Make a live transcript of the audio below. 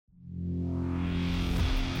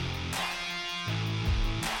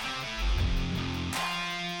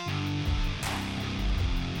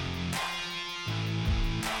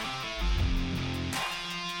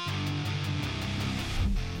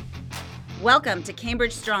Welcome to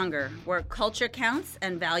Cambridge Stronger, where culture counts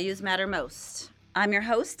and values matter most. I'm your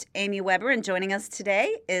host, Amy Weber, and joining us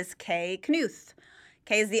today is Kay Knuth.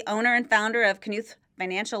 Kay is the owner and founder of Knuth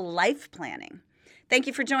Financial Life Planning. Thank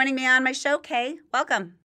you for joining me on my show, Kay.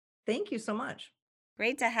 Welcome. Thank you so much.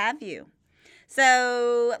 Great to have you.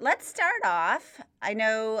 So let's start off. I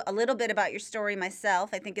know a little bit about your story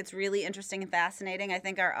myself. I think it's really interesting and fascinating. I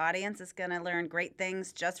think our audience is going to learn great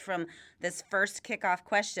things just from this first kickoff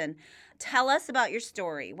question. Tell us about your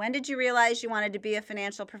story. When did you realize you wanted to be a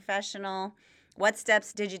financial professional? What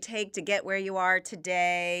steps did you take to get where you are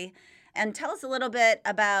today? And tell us a little bit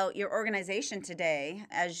about your organization today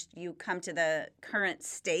as you come to the current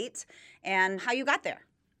state and how you got there.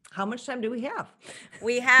 How much time do we have?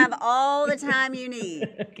 We have all the time you need.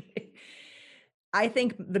 Okay. I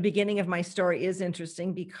think the beginning of my story is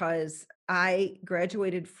interesting because I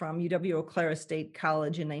graduated from UW-Eau Claire State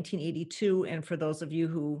College in 1982. And for those of you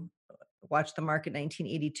who watched the market,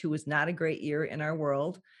 1982 was not a great year in our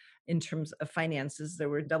world in terms of finances. There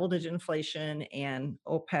were double-digit inflation and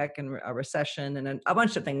OPEC and a recession and a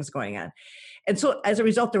bunch of things going on. And so as a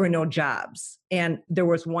result, there were no jobs. And there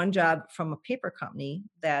was one job from a paper company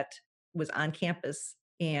that was on campus,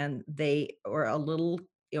 and they were a little,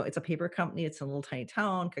 it's a paper company. It's a little tiny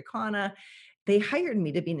town, Kaukauna. They hired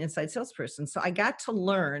me to be an inside salesperson. So I got to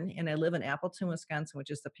learn, and I live in Appleton, Wisconsin,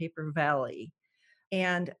 which is the paper valley.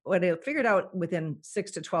 And what I figured out within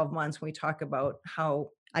 6 to 12 months, when we talk about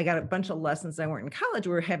how I got a bunch of lessons that weren't in college,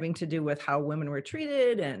 were having to do with how women were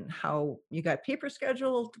treated and how you got paper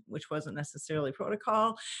scheduled, which wasn't necessarily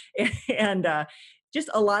protocol, and just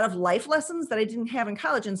a lot of life lessons that I didn't have in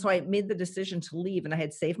college. And so I made the decision to leave, and I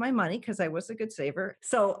had saved my money because I was a good saver.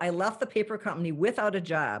 So I left the paper company without a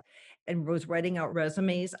job and was writing out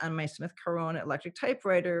resumes on my Smith Corona electric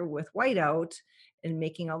typewriter with whiteout and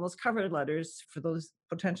making all those cover letters for those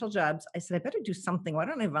potential jobs. I said, I better do something. Why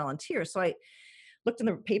don't I volunteer? So I looked in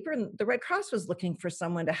the paper, and the Red Cross was looking for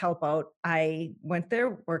someone to help out. I went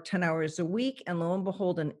there, worked 10 hours a week, and lo and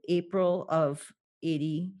behold, in April of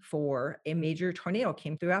 84, a major tornado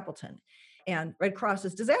came through Appleton. And Red Cross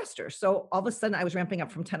is disaster. So all of a sudden I was ramping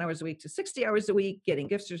up from 10 hours a week to 60 hours a week, getting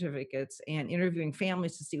gift certificates and interviewing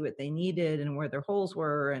families to see what they needed and where their holes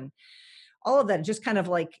were and all of that, just kind of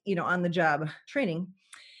like, on the job training.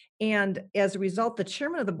 And as a result, the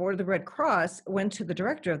chairman of the board of the Red Cross went to the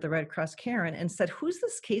director of the Red Cross, Karen, and said, who's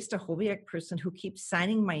this Case Stachowiak person who keeps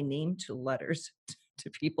signing my name to letters to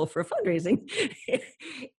people for fundraising?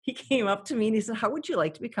 He came up to me and he said, how would you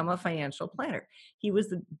like to become a financial planner? He was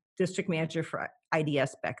the district manager for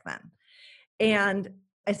IDS back then. And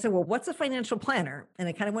I said, well, what's a financial planner? And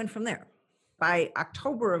it kind of went from there. By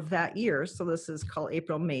October of that year, so this is called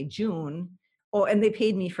April, May, June. Oh, and they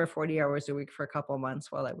paid me for 40 hours a week for a couple of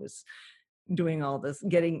months while I was doing all this,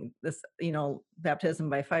 getting this, baptism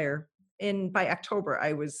by fire. And by October,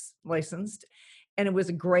 I was licensed. And it was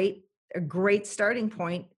a great starting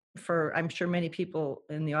point for, I'm sure many people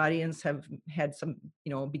in the audience have had some,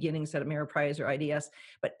 beginnings at Ameriprise or IDS,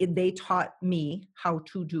 but they taught me how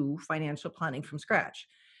to do financial planning from scratch.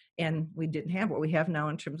 And we didn't have what we have now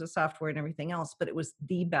in terms of software and everything else, but it was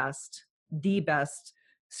the best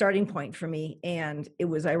starting point for me. And it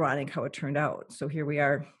was ironic how it turned out. So here we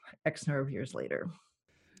are, X number of years later.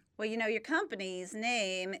 Well, your company's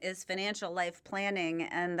name is Financial Life Planning,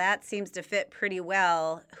 and that seems to fit pretty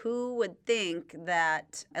well. Who would think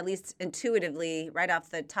that, at least intuitively, right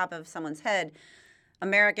off the top of someone's head,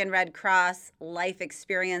 American Red Cross, life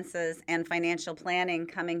experiences, and financial planning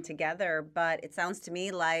coming together? But it sounds to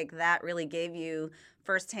me like that really gave you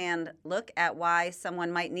firsthand look at why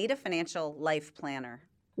someone might need a financial life planner.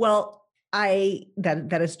 Well,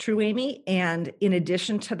 that is true, Amy. And in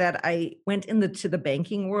addition to that, I went into the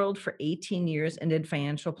banking world for 18 years and did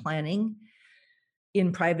financial planning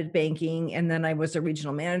in private banking. And then I was a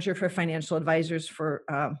regional manager for financial advisors for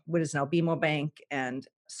what is now BMO Bank. And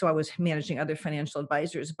so I was managing other financial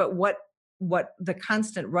advisors. But what the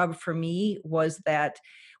constant rub for me was that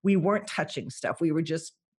we weren't touching stuff. We were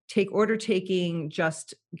just order taking,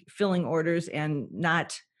 just filling orders and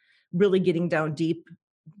not really getting down deep,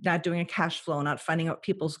 not doing a cash flow, not finding out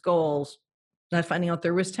people's goals, not finding out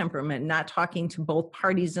their risk temperament, not talking to both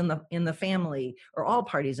parties in the family or all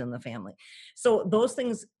parties in the family. So those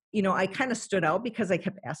things, I kind of stood out because I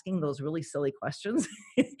kept asking those really silly questions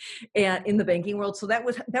and in the banking world. So that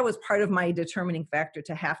was part of my determining factor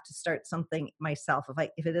to have to start something myself.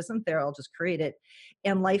 If it isn't there, I'll just create it.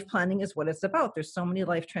 And life planning is what it's about. There's so many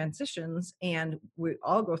life transitions and we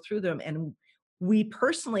all go through them. And We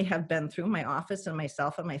personally have been through, my office and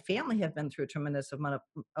myself and my family have been through a tremendous amount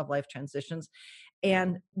of life transitions.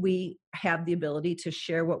 And we have the ability to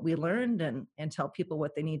share what we learned and tell people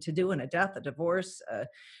what they need to do in a death, a divorce,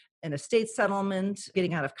 an estate settlement,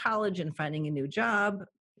 getting out of college and finding a new job,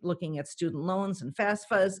 looking at student loans and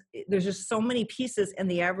FAFSAs. There's just so many pieces, and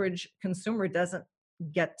the average consumer doesn't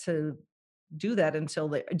get to do that until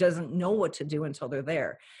they doesn't know what to do until they're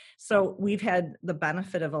there. So we've had the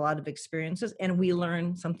benefit of a lot of experiences, and we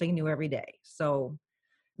learn something new every day. So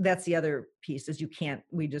that's the other piece, is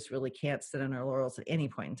we just really can't sit on our laurels at any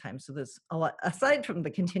point in time. So there's a lot aside from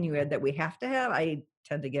the continue ed that we have to have. I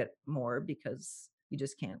tend to get more because you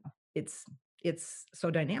just can't. It's so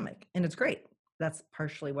dynamic and it's great. That's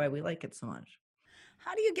partially why we like it so much.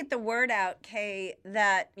 How do you get the word out, Kay,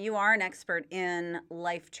 that you are an expert in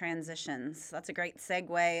life transitions? That's a great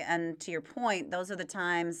segue. And to your point, those are the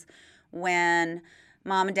times when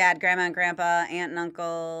mom and dad, grandma and grandpa, aunt and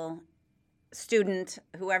uncle, student,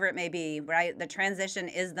 whoever it may be, right? The transition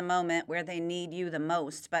is the moment where they need you the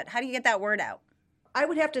most. But how do you get that word out? I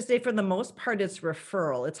would have to say, for the most part, it's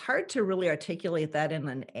referral. It's hard to really articulate that in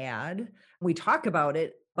an ad. We talk about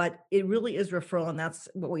it, but it really is referral, and that's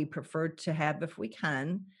what we prefer to have if we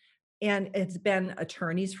can. And it's been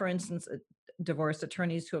attorneys, for instance, divorce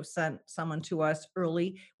attorneys who have sent someone to us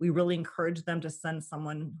early. We really encourage them to send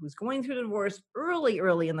someone who's going through the divorce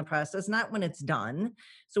early in the process, not when it's done.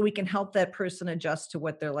 So we can help that person adjust to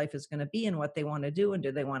what their life is going to be and what they want to do. And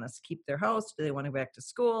do they want to keep their house? Do they want to go back to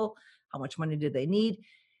school? How much money do they need?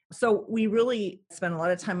 So we really spend a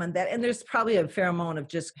lot of time on that. And there's probably a fair amount of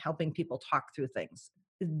just helping people talk through things.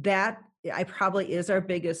 That I probably is our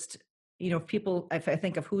biggest, if I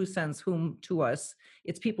think of who sends whom to us,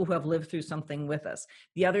 it's people who have lived through something with us.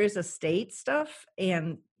 The other is estate stuff.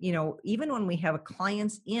 And, even when we have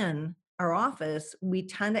clients in our office, we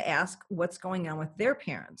tend to ask what's going on with their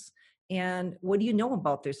parents. And what do you know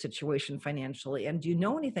about their situation financially? And do you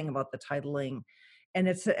know anything about the titling? And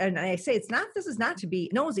I say, this is not to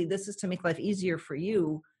be nosy. This is to make life easier for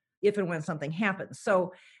you if and when something happens.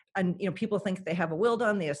 So, and people think they have a will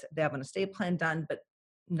done, they have an estate plan done, but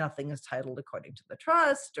nothing is titled according to the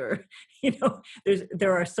trust, or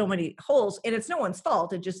there are so many holes, and it's no one's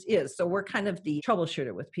fault. It just is. So we're kind of the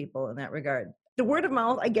troubleshooter with people in that regard. The word of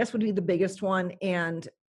mouth, I guess, would be the biggest one, and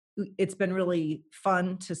it's been really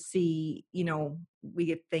fun to see. We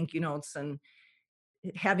get thank you notes, and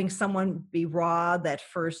having someone be raw that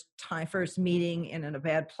first meeting and in a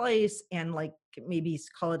bad place, and like maybe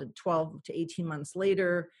call it 12 to 18 months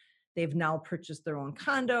later, they've now purchased their own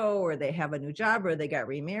condo, or they have a new job, or they got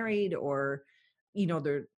remarried, or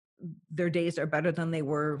their days are better than they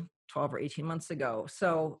were 12 or 18 months ago.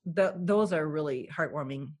 So those are really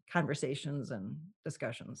heartwarming conversations and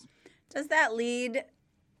discussions. Does that lead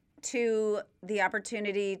to the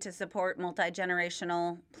opportunity to support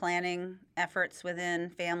multi-generational planning efforts within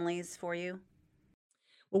families for you?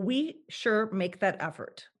 Well, we sure make that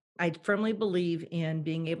effort. I firmly believe in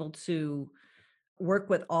being able to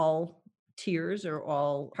work with all tiers or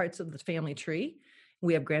all parts of the family tree.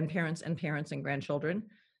 We have grandparents and parents and grandchildren,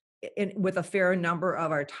 and with a fair number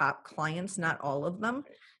of our top clients, not all of them.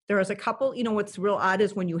 There is a couple, what's real odd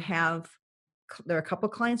is when there are a couple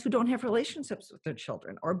clients who don't have relationships with their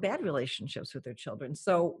children, or bad relationships with their children.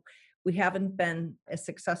 So we haven't been as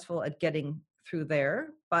successful at getting through there,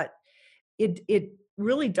 but it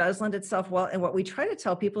really does lend itself well. And what we try to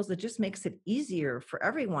tell people is it just makes it easier for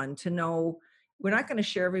everyone to know. We're not going to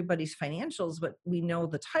share everybody's financials, but we know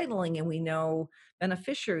the titling, and we know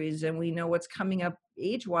beneficiaries, and we know what's coming up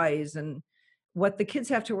age-wise, and what the kids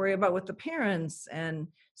have to worry about with the parents. And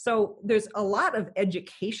so there's a lot of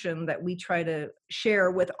education that we try to share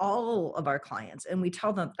with all of our clients. And we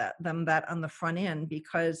tell them that on the front end,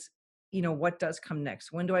 because, what does come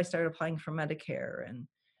next? When do I start applying for Medicare? And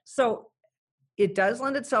so it does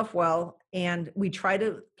lend itself well. And we try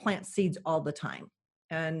to plant seeds all the time.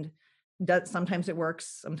 And sometimes it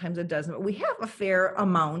works, sometimes it doesn't. But we have a fair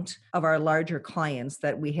amount of our larger clients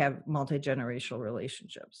that we have multi-generational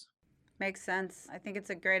relationships. Makes sense. I think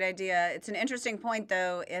it's a great idea. It's an interesting point,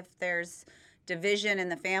 though, if there's division in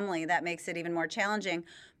the family, that makes it even more challenging.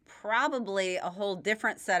 Probably a whole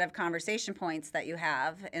different set of conversation points that you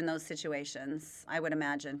have in those situations, I would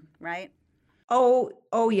imagine, right? Oh,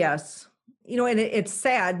 yes. And it's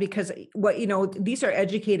sad because these are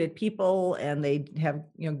educated people, and they have,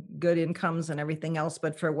 good incomes and everything else.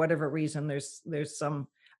 But for whatever reason, there's some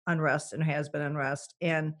unrest, and has been unrest.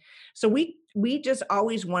 And so we just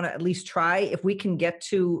always want to at least try, if we can get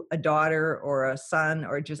to a daughter or a son,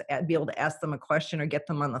 or just be able to ask them a question or get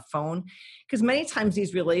them on the phone. Because many times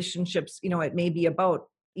these relationships, it may be about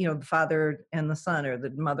the father and the son or the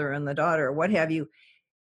mother and the daughter or what have you.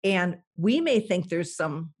 And we may think there's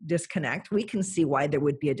some disconnect. We can see why there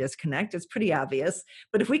would be a disconnect. It's pretty obvious.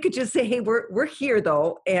 But if we could just say, hey, we're here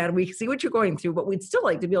though, and we see what you're going through, but we'd still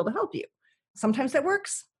like to be able to help you. Sometimes that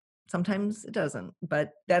works. Sometimes it doesn't.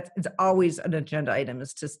 But it's always an agenda item,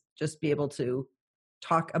 is to just be able to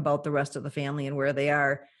talk about the rest of the family and where they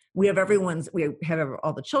are. We have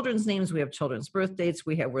all the children's names. We have children's birth dates.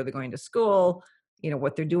 We have where they're going to school,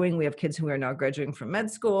 what they're doing. We have kids who are now graduating from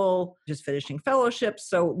med school, just finishing fellowships.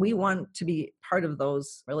 So we want to be part of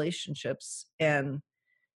those relationships and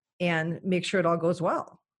make sure it all goes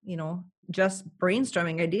well. Just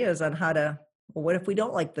brainstorming ideas on well, what if we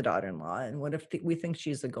don't like the daughter-in-law, and what if we think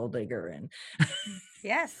she's a gold digger, and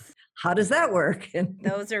Yes. how does that work? And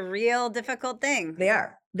those are real difficult things. They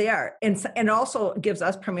are. And also gives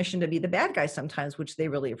us permission to be the bad guy sometimes, which they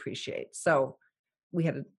really appreciate. So we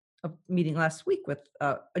had a meeting last week with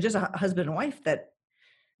just a husband and wife that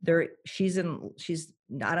she's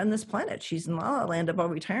not on this planet. She's in La La Land about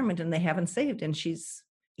retirement, and they haven't saved. And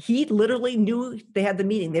he literally knew they had the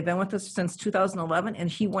meeting. They've been with us since 2011, and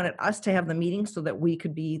he wanted us to have the meeting so that we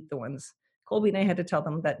could be the ones. Colby and I had to tell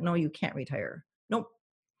them that, no, you can't retire. Nope.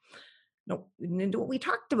 We didn't do what we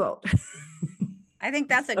talked about. I think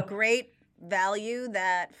that's a great value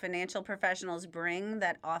that financial professionals bring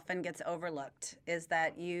that often gets overlooked, is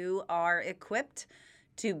that you are equipped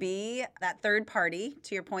to be that third party,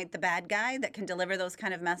 to your point, the bad guy that can deliver those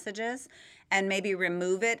kind of messages and maybe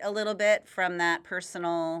remove it a little bit from that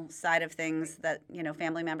personal side of things that,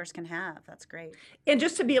 family members can have. That's great. And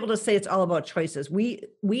just to be able to say it's all about choices. We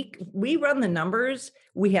run the numbers.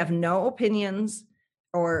 We have no opinions,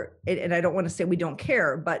 and I don't want to say we don't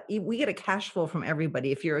care, but we get a cash flow from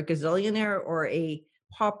everybody. If you're a gazillionaire or a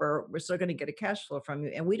pauper, we're still going to get a cash flow from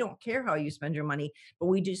you. And we don't care how you spend your money, but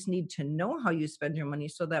we just need to know how you spend your money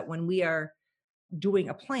so that when we are doing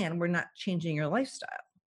a plan, we're not changing your lifestyle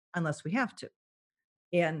unless we have to.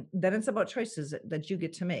 And then it's about choices that you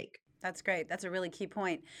get to make. That's great. That's a really key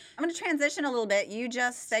point. I'm going to transition a little bit. You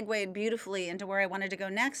just segued beautifully into where I wanted to go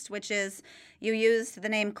next, which is you used the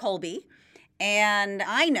name Colby. And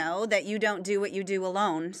I know that you don't do what you do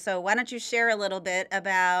alone. So why don't you share a little bit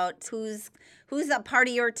about who's a part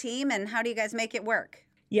of your team and how do you guys make it work?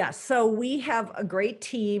 Yeah, so we have a great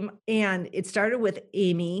team, and it started with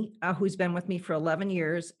Amy, who's been with me for 11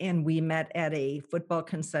 years, and we met at a football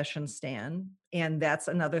concession stand. And that's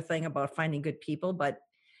another thing about finding good people. But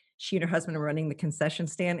she and her husband are running the concession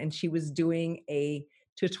stand, and she was doing a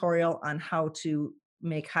tutorial on how to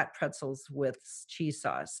make hot pretzels with cheese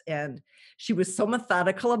sauce. And she was so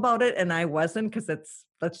methodical about it, and I wasn't, because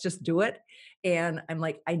let's just do it. And I'm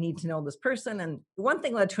like, I need to know this person. And one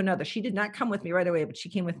thing led to another. She did not come with me right away, but she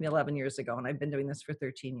came with me 11 years ago, and I've been doing this for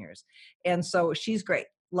 13 years. And so she's great.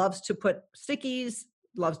 Loves to put stickies,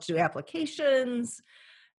 loves to do applications,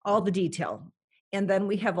 all the detail. And then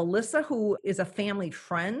we have Alyssa, who is a family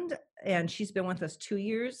friend, and she's been with us 2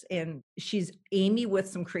 years, and she's Amy with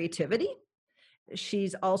some creativity.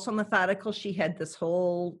 She's also methodical. She had this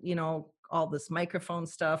whole, all this microphone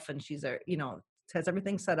stuff, and she's has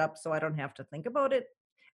everything set up so I don't have to think about it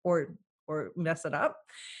or mess it up.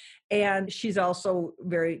 And she's also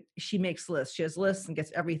she makes lists. She has lists and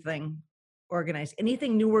gets everything organized.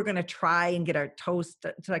 Anything new we're going to try and get our toes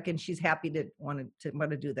stuck in, she's happy to want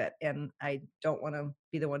to do that. And I don't want to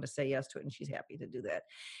be the one to say yes to it, and she's happy to do that.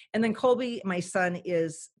 And then Colby, my son,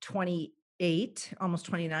 is 28, almost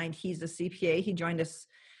 29. He's a CPA. He joined us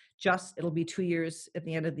it'll be 2 years at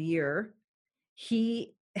the end of the year.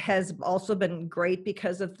 He has also been great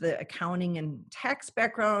because of the accounting and tax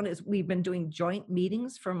background. We've been doing joint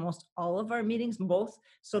meetings for most all of our meetings, both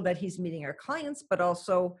so that he's meeting our clients, but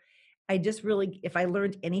also if I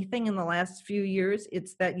learned anything in the last few years,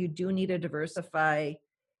 it's that you do need to diversify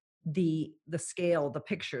the scale, the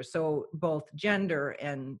picture. So both gender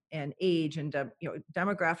and age and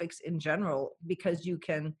demographics in general, because you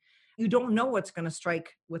don't know what's going to strike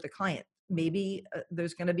with a client. Maybe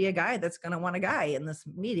there's going to be a guy that's going to want a guy in this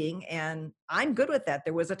meeting, and I'm good with that.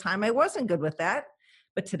 There was a time I wasn't good with that,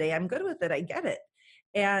 but today I'm good with it. I get it.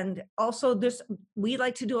 And also we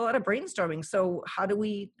like to do a lot of brainstorming. So how do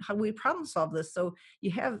we problem solve this? So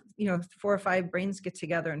you have, 4 or 5 brains get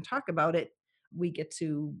together and talk about it. We get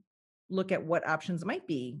to look at what options might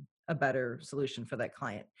be a better solution for that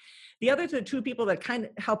client. The other two people that kind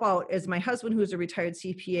of help out is my husband, who's a retired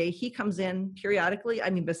CPA. He comes in periodically. I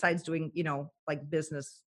mean, besides doing, like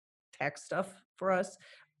business tax stuff for us,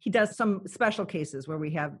 He does some special cases where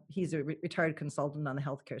he's a retired consultant on the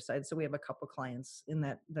healthcare side. So we have a couple clients in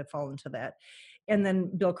that fall into that. And then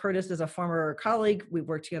Bill Curtis is a former colleague. We've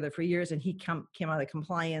worked together for years, and he came out of the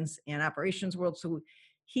compliance and operations world. So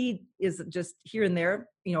he is just here and there,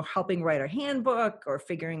 helping write our handbook or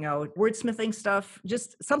figuring out wordsmithing stuff,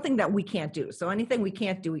 just something that we can't do. So anything we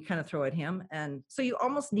can't do, we kind of throw at him. And so you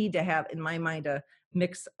almost need to have, in my mind, a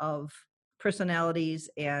mix of personalities.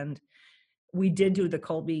 And we did do the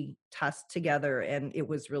Colby test together, and it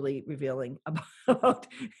was really revealing about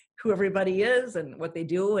who everybody is and what they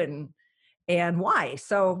do and why.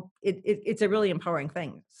 So it's a really empowering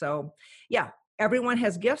thing. So yeah, everyone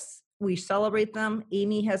has gifts. We celebrate them.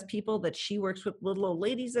 Amy has people that she works with, little old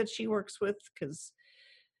ladies that she works with because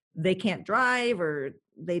they can't drive or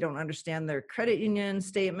they don't understand their credit union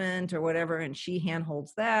statement or whatever, and she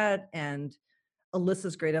handholds that. And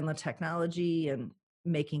Alyssa's great on the technology and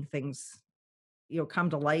making things come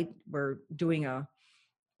to light.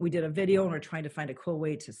 We did a video and we're trying to find a cool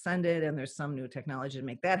way to send it. And there's some new technology to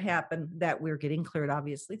make that happen that we're getting cleared,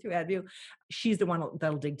 obviously, through AdView. She's the one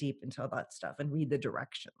that'll dig deep into all that stuff and read the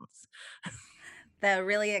directions. The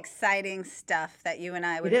really exciting stuff that you and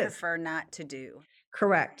I would prefer not to do.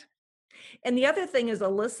 Correct. And the other thing is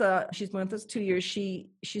Alyssa, she's been with us 2 years.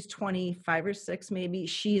 She's 25 or 6, maybe.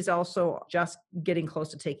 She's also just getting close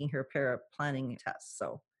to taking her paraplanning test.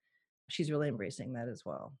 So she's really embracing that as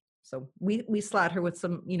well. So we slot her with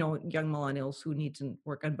some, young millennials who need to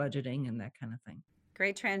work on budgeting and that kind of thing.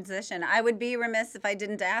 Great transition. I would be remiss if I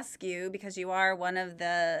didn't ask you, because you are one of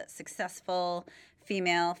the successful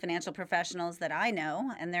female financial professionals that I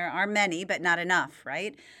know, and there are many, but not enough,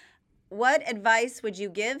 right? What advice would you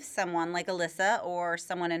give someone like Alyssa or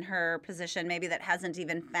someone in her position maybe that hasn't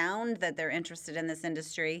even found that they're interested in this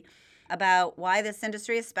industry about why this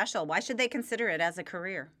industry is special? Why should they consider it as a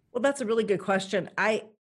career? Well, that's a really good question.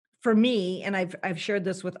 For me, and I've shared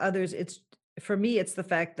this with others, for me, it's the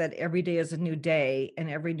fact that every day is a new day and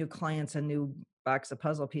every new client's a new box of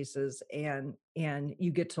puzzle pieces, and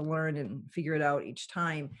you get to learn and figure it out each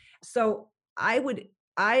time. So I would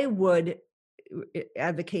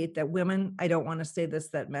advocate that women, I don't want to say this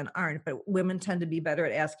that men aren't, but women tend to be better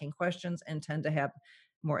at asking questions and tend to have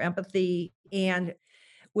more empathy, and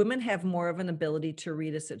women have more of an ability to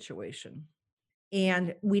read a situation.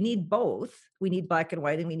 And we need both. We need black and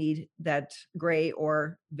white, and we need that gray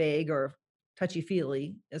or vague or touchy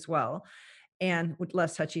feely as well, and with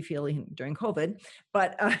less touchy feely during COVID.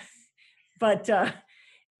 But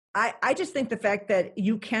I just think the fact that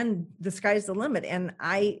the sky's the limit. And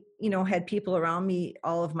I, had people around me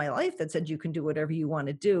all of my life that said you can do whatever you want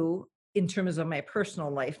to do in terms of my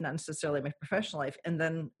personal life, not necessarily my professional life. And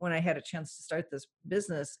then when I had a chance to start this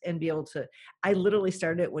business and be able to, I literally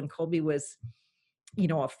started it when Colby was,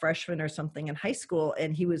 a freshman or something in high school,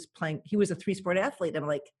 and he was a 3-sport athlete. I'm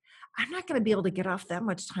like, I'm not going to be able to get off that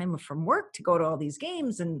much time from work to go to all these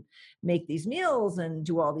games and make these meals and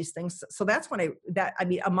do all these things. So that's when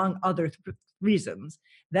among other reasons,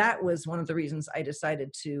 that was one of the reasons I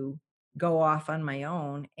decided to go off on my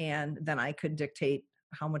own. And then I could dictate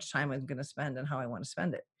how much time I'm going to spend and how I want to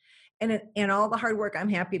spend it. And all the hard work, I'm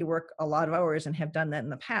happy to work a lot of hours and have done that in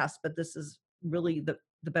the past, but this is really the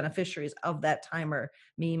beneficiaries of that time are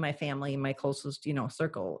me, my family, my closest,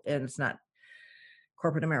 circle. And it's not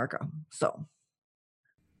corporate America. So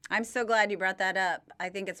I'm so glad you brought that up. I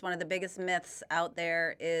think it's one of the biggest myths out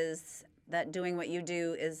there is that doing what you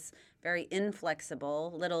do is very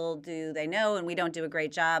inflexible. Little do they know, and we don't do a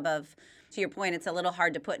great job of, to your point, it's a little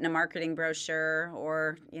hard to put in a marketing brochure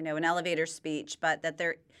or, an elevator speech, but that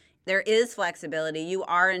there is flexibility. You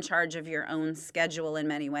are in charge of your own schedule in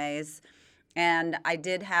many ways. And I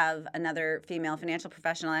did have another female financial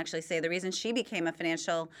professional actually say the reason she became a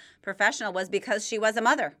financial professional was because she was a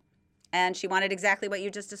mother and she wanted exactly what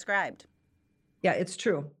you just described. Yeah, it's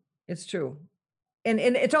true. It's true. And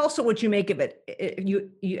it's also what you make of it.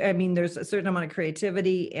 There's a certain amount of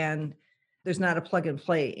creativity, and there's not a plug and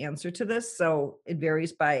play answer to this. So it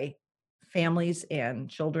varies by families and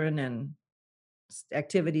children and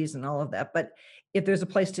activities and all of that. But if there's a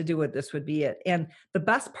place to do it, this would be it. And the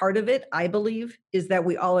best part of it, I believe, is that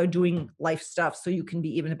we all are doing life stuff. So you can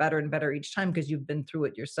be even better and better each time because you've been through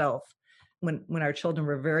it yourself. When our children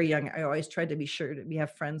were very young, I always tried to be sure to be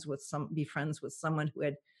friends with someone who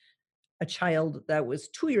had a child that was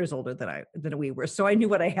 2 years older than we were. So I knew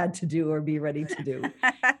what I had to do or be ready to do.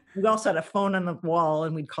 We also had a phone on the wall,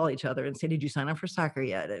 and we'd call each other and say, did you sign up for soccer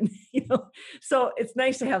yet? And, so it's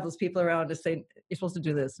nice to have those people around to say, you're supposed to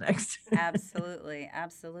do this next. Absolutely.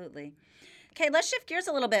 Absolutely. Okay, let's shift gears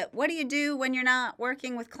a little bit. What do you do when you're not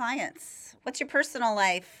working with clients? What's your personal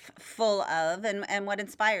life full of, and what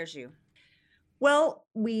inspires you? Well,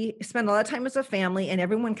 we spend a lot of time as a family, and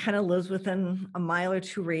everyone kind of lives within a mile or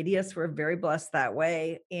two radius. We're very blessed that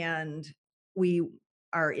way. And we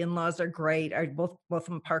our in-laws are great. Our both of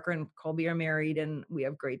them, Parker and Colby, are married, and we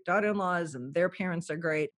have great daughter-in-laws, and their parents are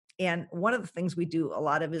great. And one of the things we do a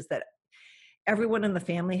lot of is that everyone in the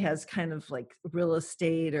family has kind of like real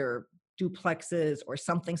estate or duplexes or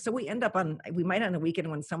something. So we might on a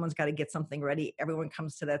weekend when someone's got to get something ready, everyone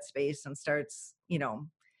comes to that space and starts,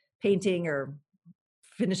 painting or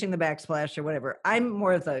finishing the backsplash or whatever. I'm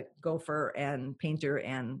more of the gopher and painter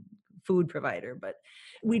and food provider, but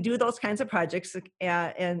we do those kinds of projects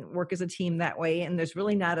and work as a team that way. And there's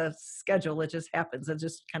really not a schedule; it just happens. It's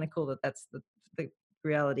just kind of cool that that's the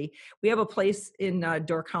reality. We have a place in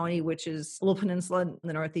Door County, which is a little peninsula in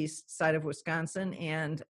the northeast side of Wisconsin,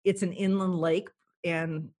 and it's an inland lake.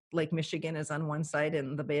 And Lake Michigan is on one side,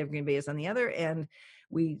 and the Bay of Green Bay is on the other. And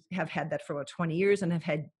we have had that for about 20 years and have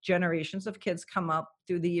had generations of kids come up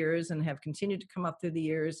through the years and have continued to come up through the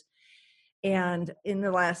years. And in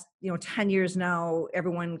the last 10 years now,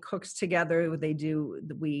 everyone cooks together. We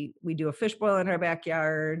do a fish boil in our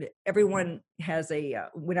backyard. Everyone has we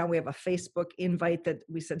have a Facebook invite that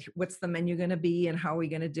we said, what's the menu going to be and how are we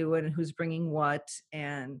going to do it and who's bringing what.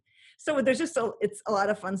 And so it's a lot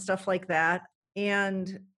of fun stuff like that.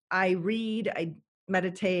 And I read, I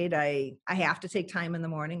meditate. I have to take time in the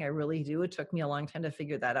morning. I really do. It took me a long time to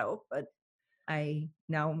figure that out, but I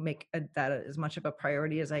now make that as much of a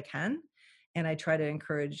priority as I can. And I try to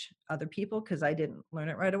encourage other people, because I didn't learn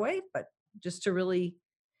it right away, but just to really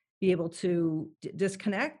be able to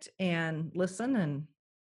disconnect and listen and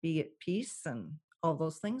be at peace and all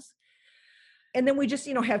those things. And then we just,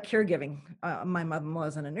 have caregiving. My mother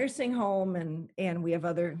was in a nursing home, and we have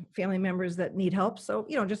other family members that need help. So,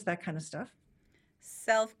 just that kind of stuff.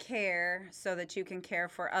 Self care so that you can care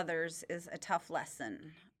for others is a tough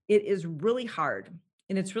lesson. It is really hard.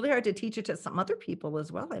 And it's really hard to teach it to some other people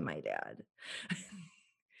as well, I might add.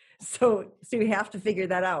 So you have to figure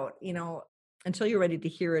that out, until you're ready to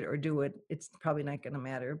hear it or do it, it's probably not going to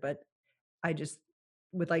matter. But I just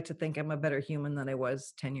would like to think I'm a better human than I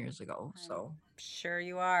was 10 years ago. I'm So sure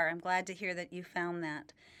you are. I'm glad to hear that you found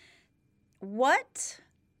that. What,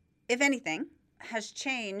 if anything, has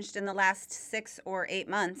changed in the last 6 or 8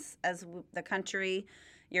 months as the country,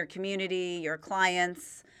 your community, your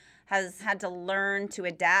clients has had to learn to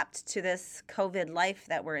adapt to this COVID life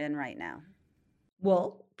that we're in right now?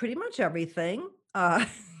 well, pretty much everything.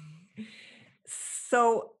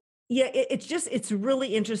 So yeah, it's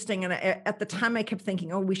really interesting. And at the time I kept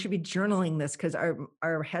thinking, oh, we should be journaling this because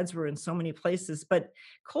our heads were in so many places. But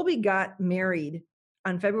Colby got married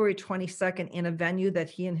on February 22nd in a venue that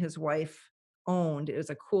he and his wife owned. It was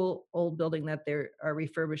a cool old building that they are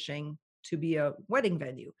refurbishing to be a wedding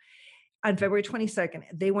venue. On February 22nd,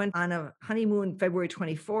 they went on a honeymoon February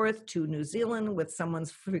 24th to New Zealand with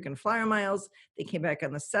someone's freaking flyer miles. They came back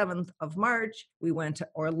on the 7th of March. We went to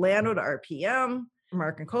Orlando to RPM.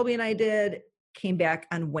 Mark and Colby and I did. Came back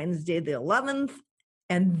on Wednesday, the 11th.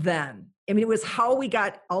 And then, it was how we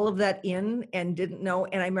got all of that in and didn't know.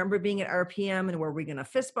 And I remember being at RPM and were we going to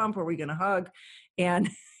fist bump? Were we going to hug? And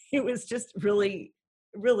it was just really,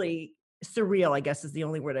 really surreal, I guess is the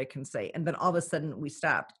only word I can say. And then all of a sudden we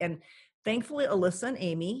stopped. And thankfully, Alyssa and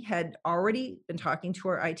Amy had already been talking to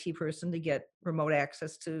our IT person to get remote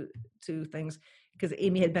access to things, because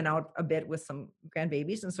Amy had been out a bit with some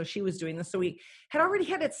grandbabies, and so she was doing this. So we had already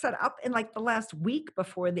had it set up in like the last week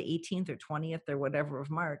before the 18th or 20th or whatever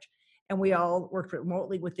of March, and we all worked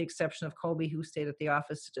remotely with the exception of Colby, who stayed at the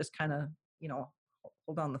office to just kind of,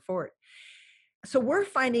 hold down the fort. So we're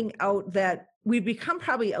finding out that we've become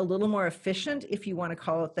probably a little more efficient, if you want to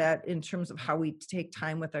call it that, in terms of how we take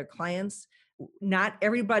time with our clients. Not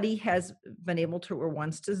everybody has been able to or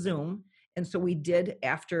wants to Zoom. And so we did,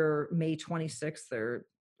 after May 26th or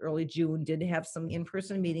early June, did have some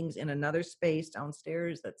in-person meetings in another space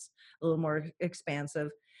downstairs that's a little more expansive.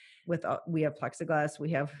 We have plexiglass,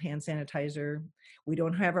 we have hand sanitizer. We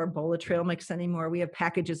don't have our bowl of trail mix anymore. We have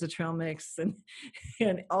packages of trail mix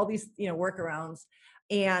and all these, workarounds.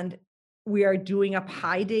 And we are doing a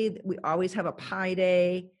pie day. We always have a pie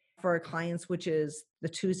day for our clients, which is the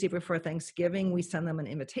Tuesday before Thanksgiving. We send them an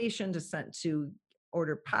invitation to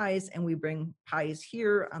order pies, and we bring pies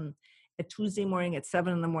here on a Tuesday morning at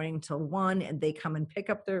 7 in the morning till 1, and they come and pick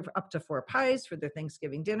up their up to 4 pies for their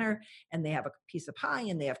Thanksgiving dinner, and they have a piece of pie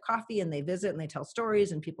and they have coffee and they visit and they tell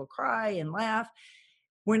stories and people cry and laugh.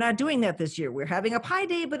 We're not doing that this year. We're having a pie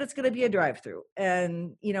day, but it's going to be a drive-through.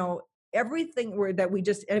 And, everything where that we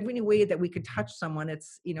just, every way that we could touch someone,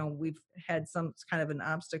 it's, we've had some kind of an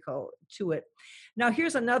obstacle to it. Now,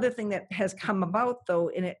 here's another thing that has come about though,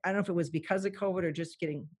 and I don't know if it was because of COVID or just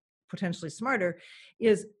getting potentially smarter,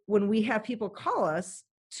 is when we have people call us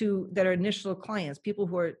that are initial clients, people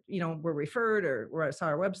who are, were referred or saw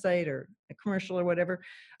our website or a commercial or whatever,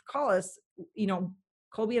 call us,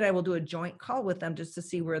 Colby and I will do a joint call with them just to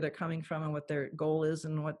see where they're coming from and what their goal is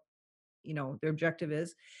and what, their objective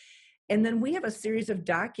is. And then we have a series of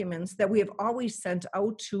documents that we have always sent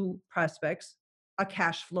out to prospects, a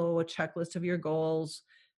cash flow, a checklist of your goals,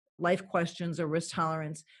 life questions, or risk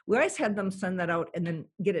tolerance. We always have them send that out and then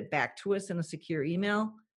get it back to us in a secure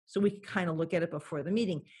email so we can kind of look at it before the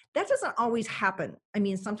meeting. That doesn't always happen. I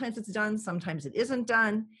mean, sometimes it's done, sometimes it isn't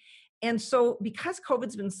done. And so because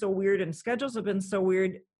COVID's been so weird and schedules have been so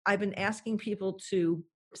weird, I've been asking people to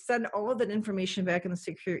send all of that information back in the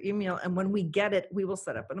secure email. And when we get it, we will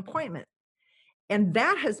set up an appointment. And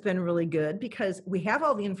that has been really good because we have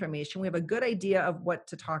all the information. We have a good idea of what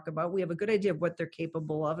to talk about. We have a good idea of what they're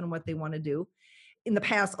capable of and what they want to do. In the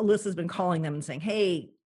past, Alyssa's been calling them and saying, hey,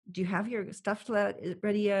 do you have your stuff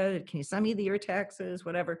ready yet? Can you send me your taxes,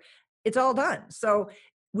 whatever? It's all done. So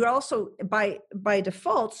we're also by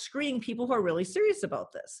default screening people who are really serious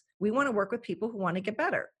about this. We want to work with people who want to get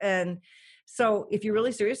better. And so if you're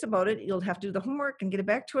really serious about it, you'll have to do the homework and get it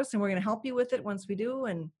back to us, and we're going to help you with it once we do.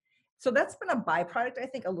 And so that's been a byproduct, I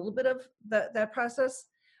think, a little bit of that process.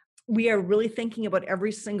 We are really thinking about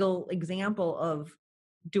every single example of,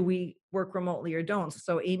 do we work remotely or don't?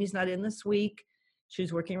 So Amy's not in this week.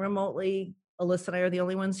 She's working remotely. Alyssa and I are the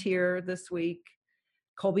only ones here this week.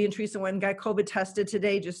 Colby and Teresa went and got COVID tested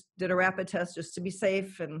today, just did a rapid test just to be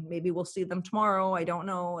safe, and maybe we'll see them tomorrow. I don't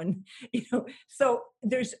know. And, so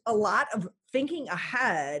there's a lot of thinking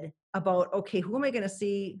ahead about, okay, who am I going to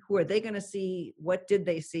see? Who are they going to see? What did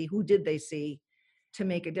they see? Who did they see to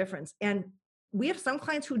make a difference? And we have some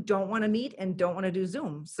clients who don't want to meet and don't want to do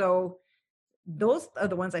Zoom. So those are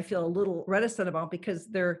the ones I feel a little reticent about because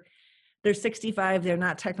they're 65, they're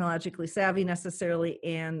not technologically savvy necessarily,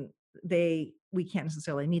 and we can't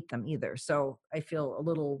necessarily meet them either. So I feel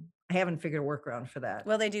I haven't figured a workaround for that.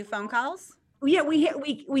 Will they do phone calls? Yeah,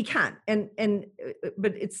 we can.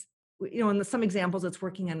 But it's, in some examples, it's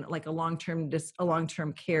working on like a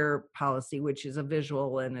long-term care policy, which is a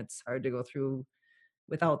visual, and it's hard to go through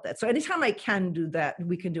without that. So anytime I can do that,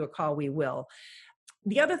 we can do a call, we will.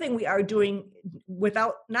 The other thing we are doing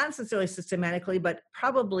without, not necessarily systematically, but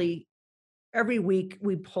probably every week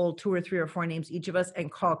we pull 2 or 3 or 4 names, each of us,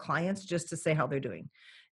 and call clients just to say how they're doing.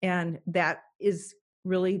 And that is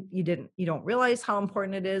really, you don't realize how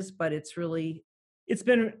important it is, but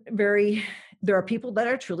there are people that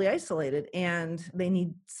are truly isolated and they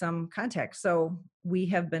need some contact. So we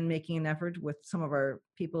have been making an effort with some of our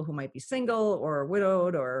people who might be single or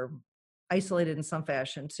widowed or isolated in some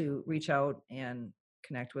fashion to reach out and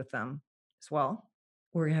connect with them as well.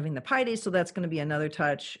 We're having the Pi Day, so that's going to be another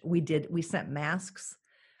touch. We sent masks.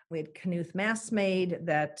 We had Knuth masks made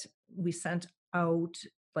that we sent out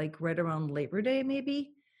like right around Labor Day,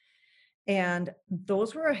 maybe. And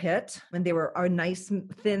those were a hit. And they were a nice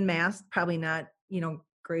thin mask, probably not,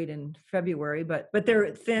 great in February, but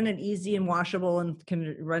they're thin and easy and washable and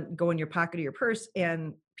can go in your pocket or your purse.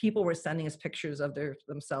 And people were sending us pictures of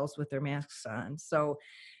themselves with their masks on. So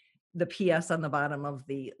the PS on the bottom of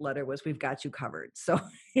the letter was, we've got you covered. So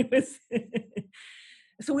it was,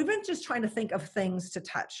 so we've been just trying to think of things to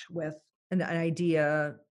touch with an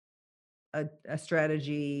idea, a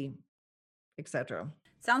strategy, etc.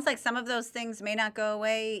 Sounds like some of those things may not go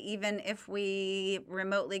away even if we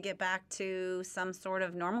remotely get back to some sort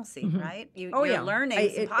of normalcy, Mm-hmm. right? You're Yeah. learning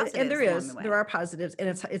some positives and along the way. there are positives, and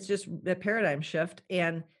it's just a paradigm shift.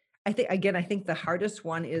 And I think the hardest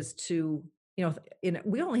one is to,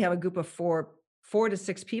 we only have a group of 4 to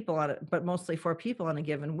 6 people on it, but mostly 4 people on a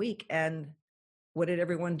given week. And what did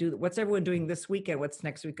everyone do? What's everyone doing this weekend? What's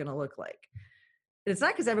next week going to look like? It's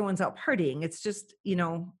not because everyone's out partying. It's just,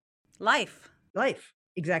 Life.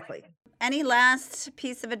 Exactly. Any last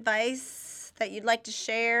piece of advice that you'd like to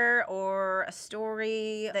share, or a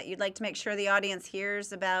story that you'd like to make sure the audience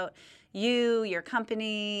hears about you, your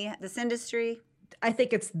company, this industry? I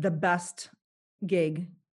think it's the best gig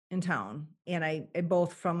in town. And I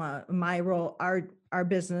both from my role, our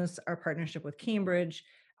business, our partnership with Cambridge.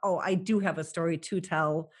 Oh, I do have a story to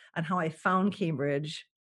tell on how I found Cambridge,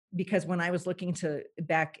 because when I was looking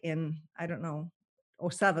back in, I don't know,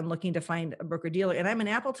 2007, looking to find a broker dealer, and I'm in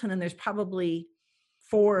Appleton, and there's probably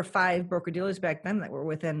 4 or 5 broker dealers back then that were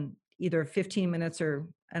within either 15 minutes or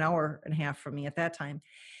an hour and a half from me at that time.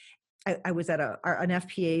 I was at an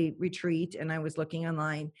FPA retreat, and I was looking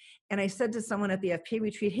online, and I said to someone at the FPA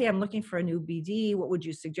retreat, "Hey, I'm looking for a new BD. What would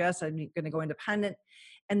you suggest? I'm going to go independent."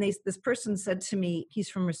 And this person said to me, he's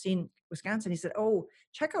from Racine, Wisconsin. He said, "Oh,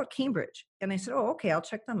 check out Cambridge." And I said, "Oh, okay, I'll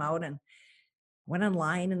check them out." And went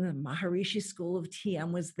online, and the Maharishi School of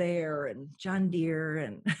TM was there, and John Deere,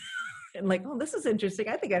 and and like, oh, this is interesting.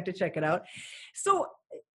 I think I have to check it out. So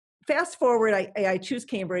fast forward, I choose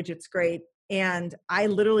Cambridge. It's great. And I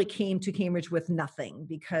literally came to Cambridge with nothing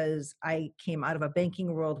because I came out of a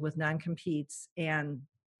banking world with non-competes, and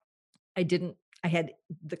I had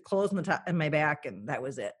the clothes on the top and my back, and that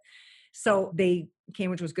was it. So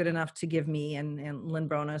Cambridge was good enough to give me, and Lynn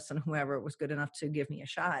Bronis and whoever was good enough to give me a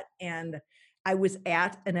shot. And I was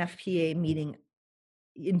at an FPA meeting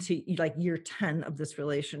into like year 10 of this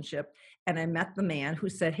relationship. And I met the man who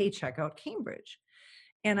said, "Hey, check out Cambridge."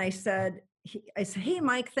 And I said, "Hey,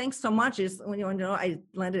 Mike, thanks so much. When you want to know, I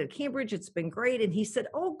landed at Cambridge. It's been great." And he said,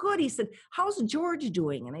 "Oh, good." He said, "How's George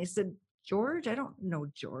doing?" And I said, "George? I don't know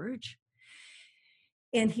George."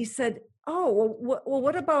 And he said, "Oh, well,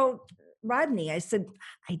 what about Rodney?" I said,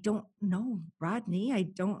 "I don't know Rodney. I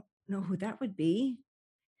don't know who that would be."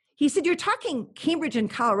 He said, "You're talking Cambridge in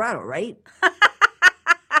Colorado, right?"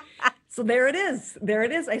 So there it is. There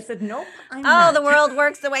it is. I said, "Nope, I'm not." The world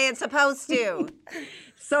works the way it's supposed to.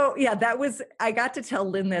 So yeah, I got to tell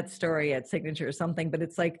Lynn that story at Signature or something, but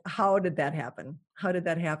it's like, how did that happen? How did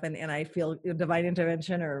that happen? And I feel divine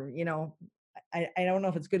intervention, or, I don't know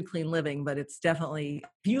if it's good, clean living, but it's definitely,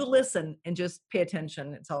 if you listen and just pay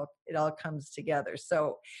attention, it all comes together.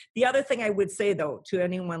 So the other thing I would say though, to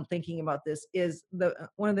anyone thinking about this, is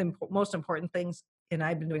one of the most important things, and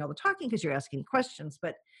I've been doing all the talking because you're asking questions,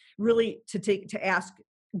 but really to ask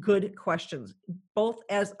good questions, both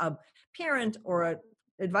as a parent or a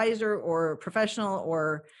advisor or professional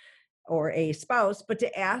or a spouse, but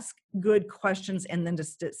to ask good questions and then to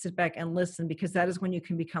sit back and listen, because that is when you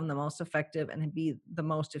can become the most effective and be the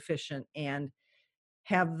most efficient and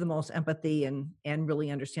have the most empathy and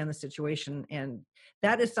really understand the situation. And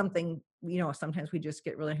that is something, sometimes we just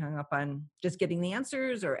get really hung up on just getting the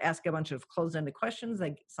answers or ask a bunch of closed-ended questions.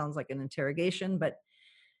 Like, sounds like an interrogation, but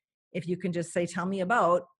if you can just say, "Tell me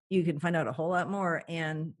about," you can find out a whole lot more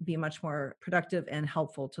and be much more productive and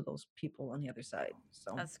helpful to those people on the other side.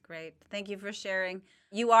 So that's great. Thank you for sharing.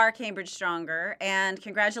 You are Cambridge Stronger, and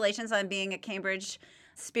congratulations on being a Cambridge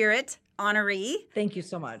Spirit honoree. Thank you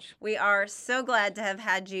so much. We are so glad to have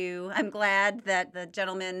had you. I'm glad that the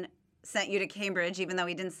gentleman sent you to Cambridge, even though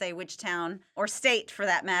he didn't say which town or state for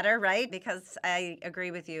that matter, right? Because I agree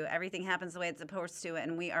with you. Everything happens the way it's supposed to,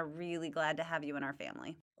 and we are really glad to have you in our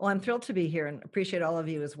family. Well, I'm thrilled to be here and appreciate all of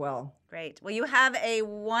you as well. Great. Well, you have a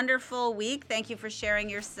wonderful week. Thank you for sharing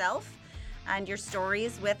yourself and your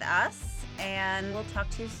stories with us, and we'll talk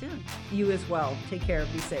to you soon. You as well. Take care.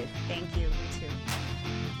 Be safe. Thank you. You too.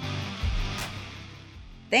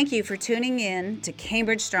 Thank you for tuning in to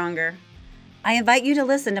Cambridge Stronger. I invite you to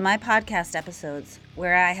listen to my podcast episodes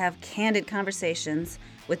where I have candid conversations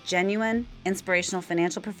with genuine, inspirational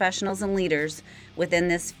financial professionals and leaders within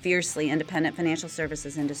this fiercely independent financial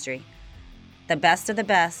services industry. The best of the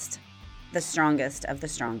best, the strongest of the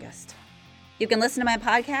strongest. You can listen to my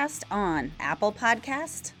podcast on Apple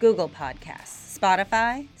Podcasts, Google Podcasts,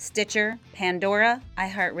 Spotify, Stitcher, Pandora,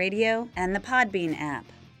 iHeartRadio, and the Podbean app.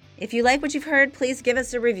 If you like what you've heard, please give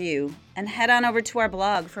us a review and head on over to our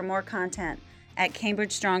blog for more content at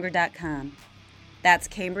CambridgeStronger.com. That's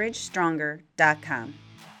CambridgeStronger.com.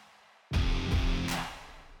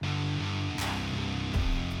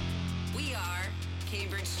 We are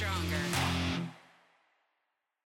Cambridge Stronger.